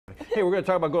Hey, we're going to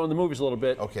talk about going to the movies a little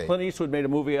bit. Okay. Clint Eastwood made a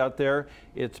movie out there.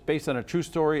 It's based on a true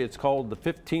story. It's called The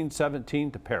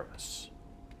 1517 to Paris.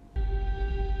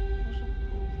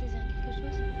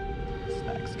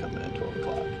 Snacks coming at 12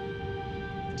 o'clock.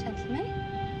 Gentlemen,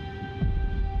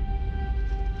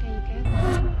 there you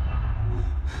go.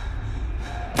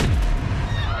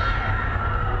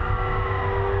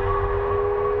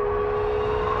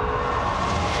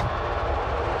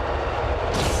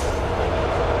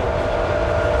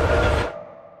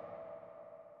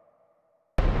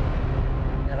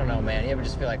 I don't know, man. You ever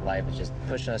just feel like life is just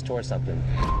pushing us towards something,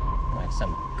 like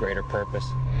some greater purpose?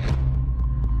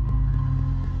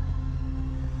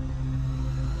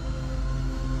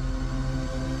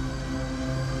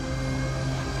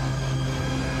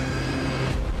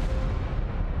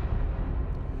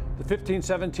 The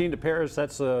 1517 to Paris,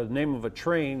 that's the name of a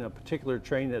train, a particular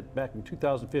train that back in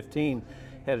 2015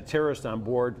 had a terrorist on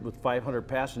board with 500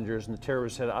 passengers, and the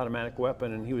terrorist had an automatic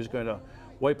weapon, and he was going to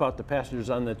wipe out the passengers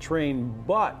on the train.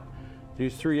 But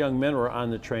these three young men were on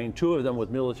the train, two of them with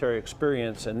military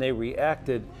experience, and they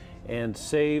reacted and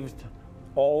saved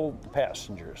all the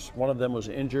passengers. One of them was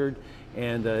injured,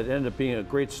 and it ended up being a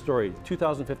great story.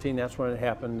 2015, that's when it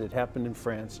happened. It happened in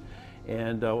France.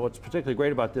 And what's particularly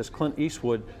great about this, Clint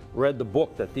Eastwood read the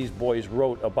book that these boys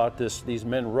wrote about this, these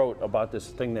men wrote about this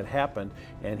thing that happened,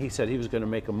 and he said he was going to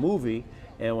make a movie.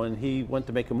 And when he went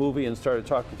to make a movie and started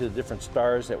talking to the different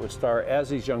stars that would star as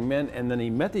these young men, and then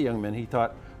he met the young men, he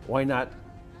thought, why not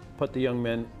put the young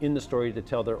men in the story to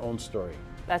tell their own story?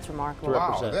 That's remarkable.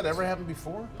 Wow, has that ever happened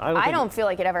before? I don't feel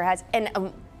like it ever has.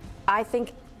 And I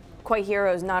think Quite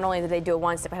Heroes, not only did they do it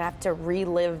once, but have to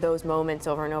relive those moments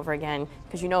over and over again,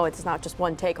 because you know it's not just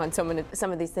one take on some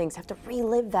of these things. Have to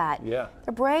relive that. Yeah.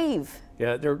 They're brave.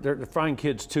 Yeah, they're fine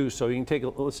kids too, so you can take a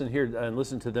listen here and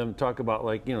listen to them talk about,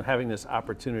 like, you know, having this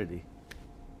opportunity.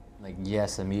 Like,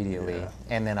 yes, immediately. Yeah.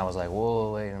 And then I was like,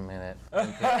 whoa, wait a minute.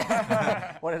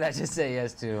 What did I just say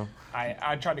yes to?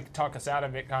 I tried to talk us out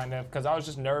of it, kind of, because I was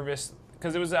just nervous,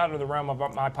 because it was out of the realm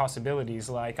of my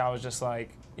possibilities. Like, I was just like,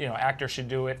 you know, actors should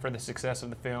do it for the success of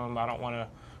the film. I don't want to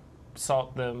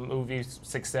salt the movie's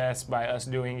success by us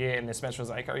doing it. And Spencer was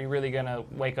like, are you really going to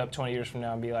wake up 20 years from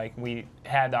now and be like, we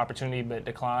had the opportunity but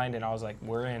declined? And I was like,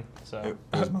 we're in. So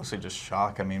It was mostly just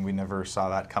shock. I mean, we never saw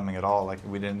that coming at all. Like,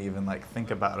 we didn't even like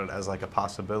think about it as like a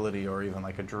possibility or even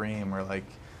like a dream or like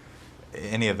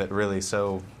any of it really.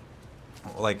 So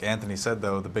like Anthony said,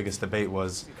 though, the biggest debate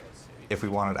was if we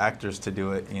wanted actors to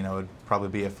do it, you know, it'd probably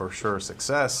be a for sure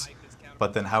success.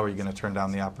 But then how are you going to turn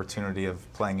down the opportunity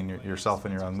of playing in yourself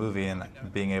in your own movie and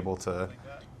being able to,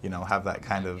 you know, have that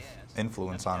kind of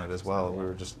influence on it as well? We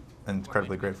were just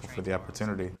incredibly grateful for the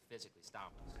opportunity.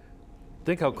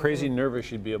 Think how crazy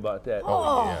nervous you'd be about that.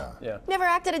 Oh, yeah. Never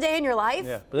acted a day in your life?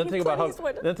 Yeah, but then think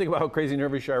about how crazy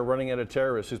nervous you are running at a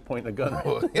terrorist who's pointing a gun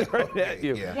right at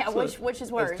you. Yeah, So which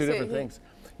is worse? That's two different things.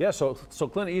 Yeah, so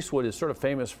Clint Eastwood is sort of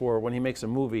famous for when he makes a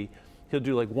movie, he'll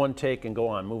do like one take and go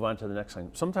on, move on to the next thing.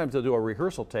 Sometimes he'll do a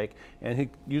rehearsal take, and he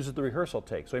uses the rehearsal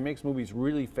take. So he makes movies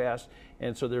really fast,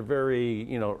 and so they're very,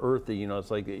 you know, earthy. You know,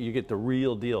 it's like you get the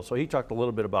real deal. So he talked a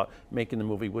little bit about making the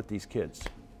movie with these kids.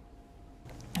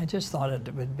 I just thought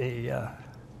it would be,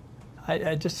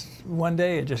 I just, one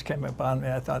day it just came upon me.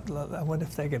 I thought, I wonder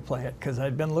if they could play it, because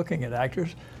I'd been looking at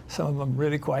actors, some of them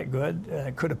really quite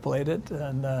good, could have played it,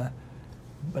 and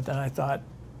but then I thought,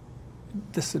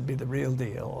 this would be the real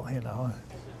deal, you know,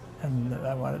 and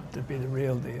I want it to be the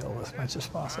real deal as much as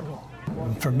possible.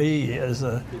 For me, as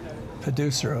a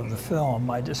producer of the film,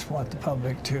 I just want the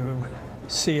public to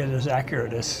see it as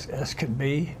accurate as can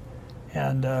be,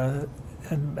 and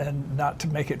not to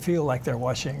make it feel like they're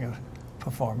watching a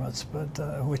performance,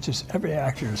 but which is every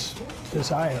actor's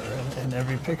desire in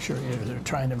every picture. They're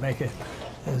trying to make it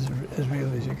as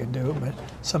real as you can do, but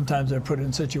sometimes they're put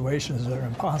in situations that are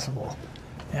impossible.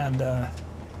 And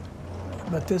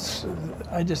but this,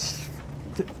 I just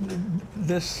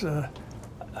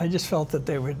felt that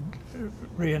they would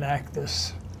reenact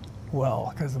this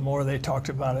well, because the more they talked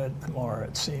about it, the more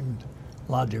it seemed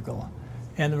logical.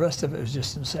 And the rest of it was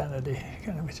just insanity,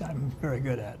 kind of, which I'm very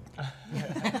good at.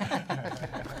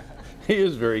 He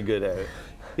is very good at it.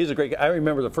 He's a great guy. I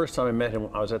remember the first time I met him,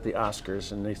 I was at the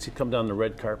Oscars, and he come down the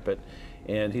red carpet,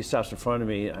 and he stops in front of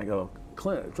me, and I go,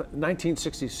 Clint,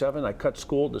 1967, I cut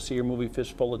school to see your movie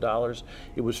Fistful of Dollars.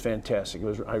 It was fantastic.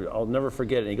 I'll never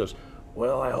forget it. And he goes,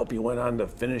 well, I hope you went on to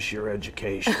finish your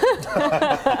education.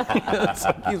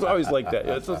 He's always like that.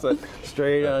 It's just a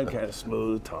straight on kind of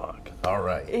smooth talk. All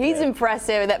right. He's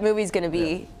impressive. That movie's going to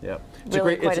be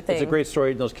really quite a thing. It's a great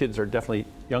story. Those kids are definitely,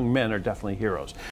 young men are definitely heroes.